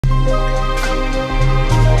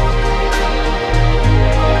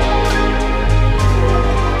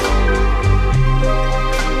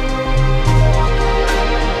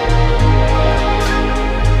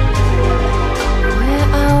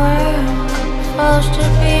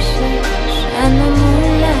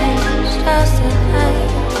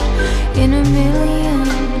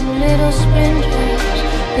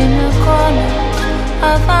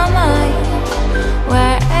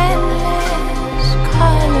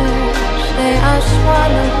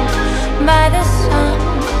by the sun,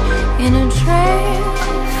 in a train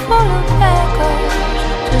full of echoes,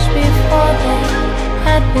 just before they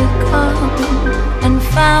had begun, and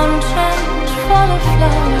fountains full of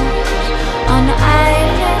flowers, on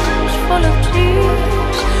islands full of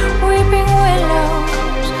tears, weeping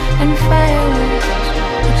willows and fireworks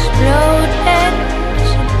explode and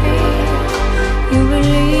disappear. You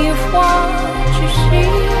believe what you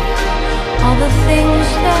see, all the things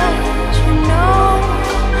that you know,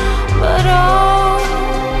 but all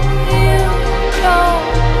you don't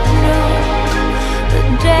know, the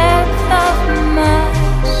depth of my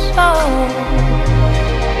soul,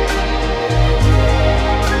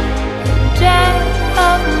 the depth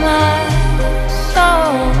of my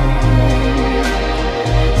soul.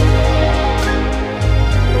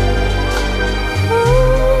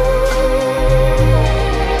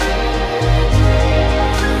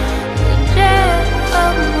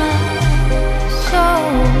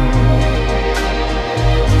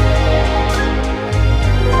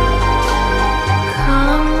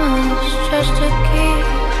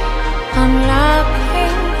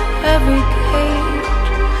 Every cage,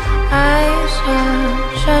 eyes are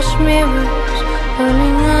just mirrors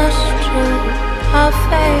pulling us to our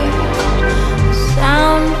fate. The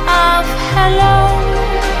sound of hello,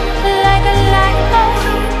 like a light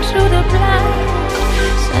to the blind,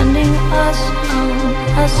 sending us on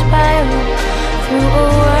a spiral through a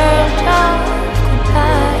world of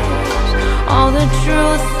goodbyes. All the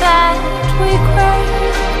truth that we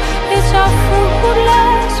crave, it's our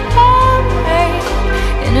fruitless parade,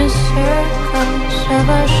 in a circus of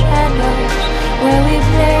our shadows, where we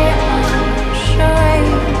play our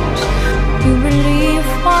charades. You believe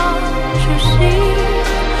what you see,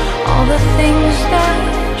 all the things that